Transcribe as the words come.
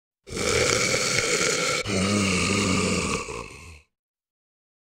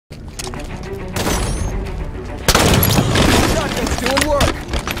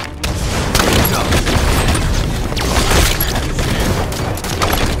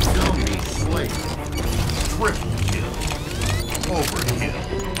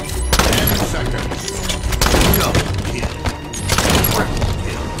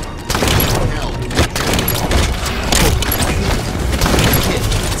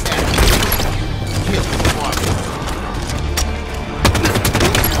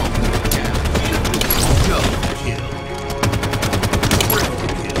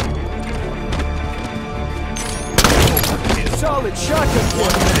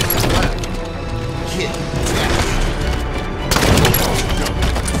Kill.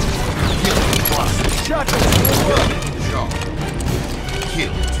 Kill. Shut Kill.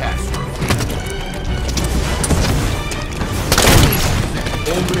 Kill. Catastrophe.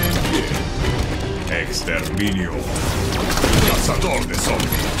 Hombre en pie. Exterminio. Cazador de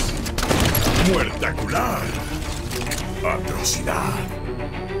zombies. Muertacular. Atrocidad.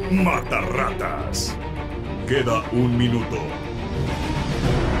 Mata ratas. Queda 1 minuto.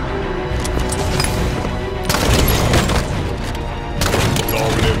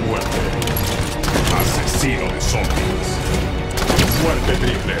 Doble muerte. Asesino de zombies. Muerte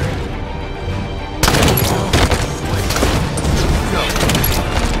triple.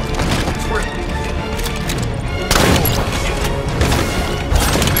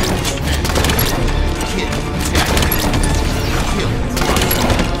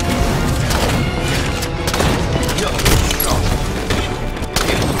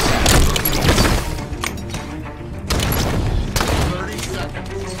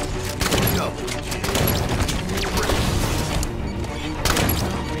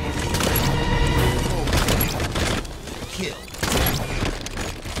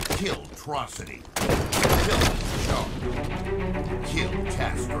 Atrocity. Kill shock. Kill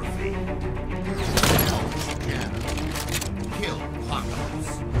catastrophe. Kill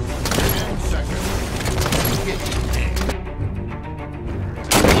apocalypse. 10 seconds. Kill egg.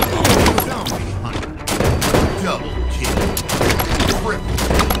 Zombie hunter. Double kill. Triple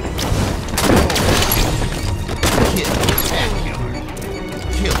kill. Kill spectacular.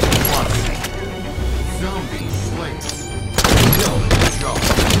 Kill atrocity. Zombie slayer. Kill shock.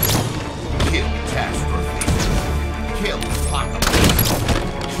 Kill catastrophe. Kill apocalypse.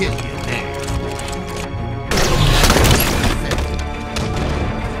 Kill you there.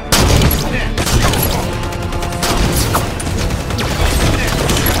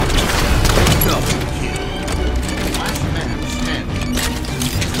 Double kill. Last man standing.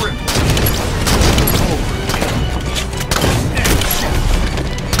 Triple kill. Overkill. Snapshot.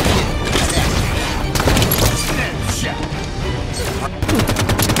 Kill Snapshot.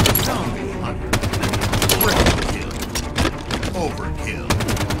 Zombie hunter. Triple kill. Overkill.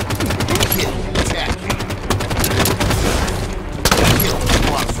 Kill spectacular. Kill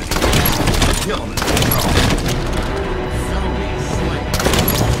velocity. Kill him. Zombie slayer.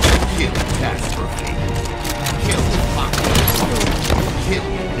 Kill catastrophe. Kill apocalypse. Kill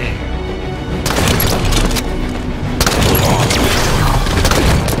name.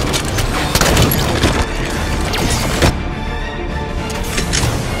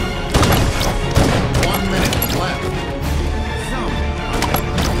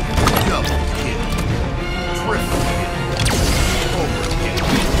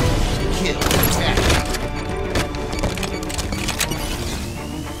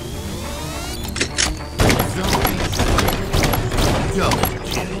 Double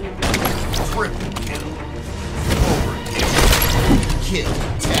kill. Triple kill. Overkill. Kill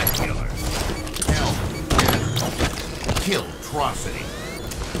spectacular. Hell. Kill atrocity.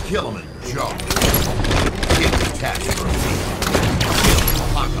 Kill him in jaw. Kill catastrophe. Kill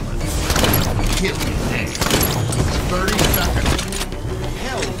apocalypse. Kill name. 30 seconds.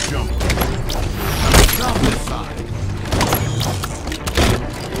 Hell jumper. Zombicide.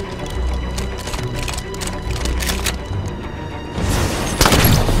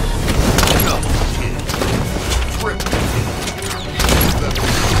 Triple.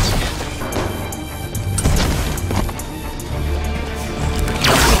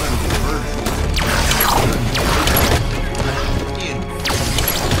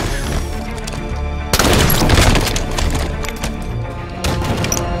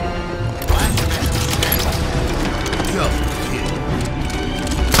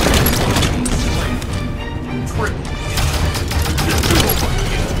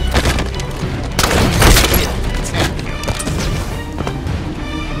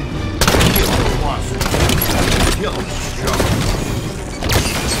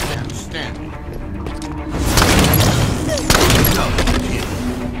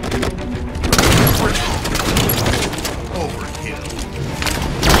 Overkill.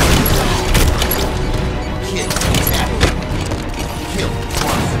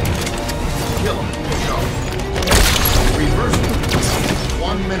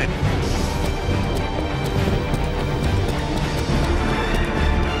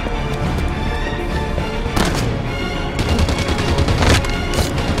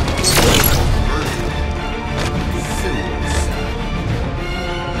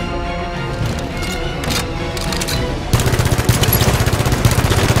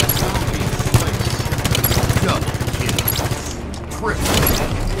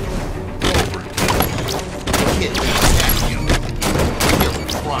 Kill Tachyon. Kill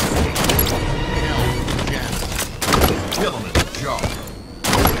Crossy. Hell Janet. Kill him in the jar.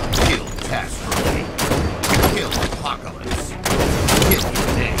 Kill Tastroy. Kill Apocalypse.